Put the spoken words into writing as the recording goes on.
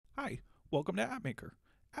Welcome to AppMakr.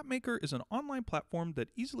 AppMakr is an online platform that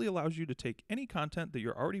easily allows you to take any content that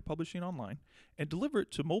you're already publishing online and deliver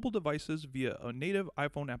it to mobile devices via a native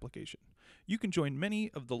iPhone application. You can join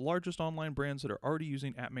many of the largest online brands that are already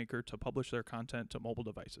using AppMakr to publish their content to mobile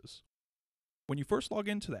devices. When you first log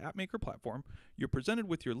into the AppMakr platform, you're presented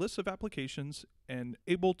with your list of applications and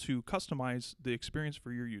able to customize the experience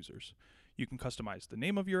for your users. You can customize the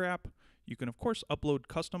name of your app. You can, of course, upload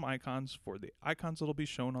custom icons for the icons that will be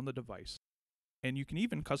shown on the device. And you can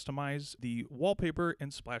even customize the wallpaper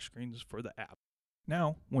and splash screens for the app.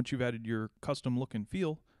 Now, once you've added your custom look and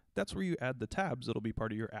feel, that's where you add the tabs that'll be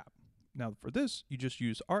part of your app. Now, for this, you just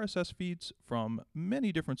use RSS feeds from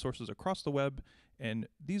many different sources across the web, and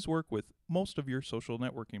these work with most of your social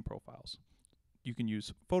networking profiles. You can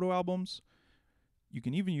use photo albums. You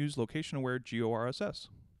can even use location-aware GeoRSS.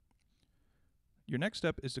 Your next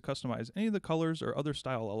step is to customize any of the colors or other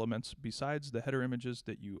style elements besides the header images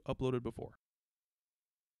that you uploaded before.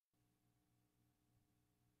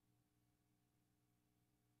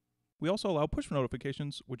 We also allow push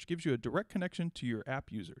notifications, which gives you a direct connection to your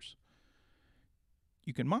app users.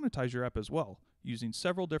 You can monetize your app as well, using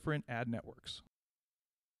several different ad networks.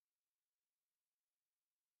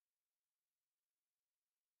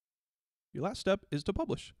 Your last step is to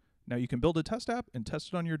publish. Now you can build a test app and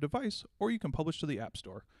test it on your device, or you can publish to the App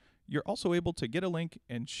Store. You're also able to get a link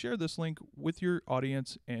and share this link with your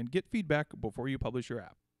audience and get feedback before you publish your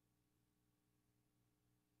app.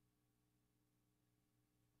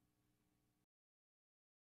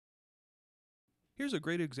 Here's a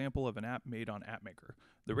great example of an app made on AppMakr.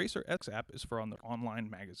 The Racer X app is for an online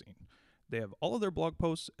magazine. They have all of their blog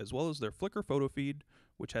posts as well as their Flickr photo feed,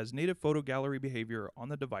 which has native photo gallery behavior on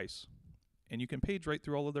the device, and you can page right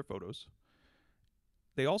through all of their photos.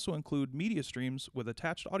 They also include media streams with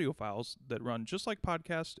attached audio files that run just like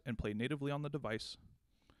podcasts and play natively on the device.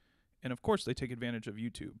 And of course, they take advantage of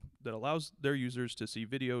YouTube that allows their users to see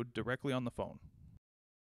video directly on the phone.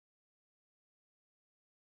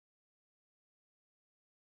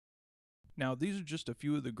 Now, these are just a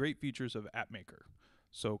few of the great features of AppMakr.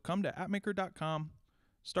 So come to appmakr.com,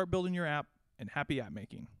 start building your app, and happy app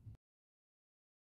making.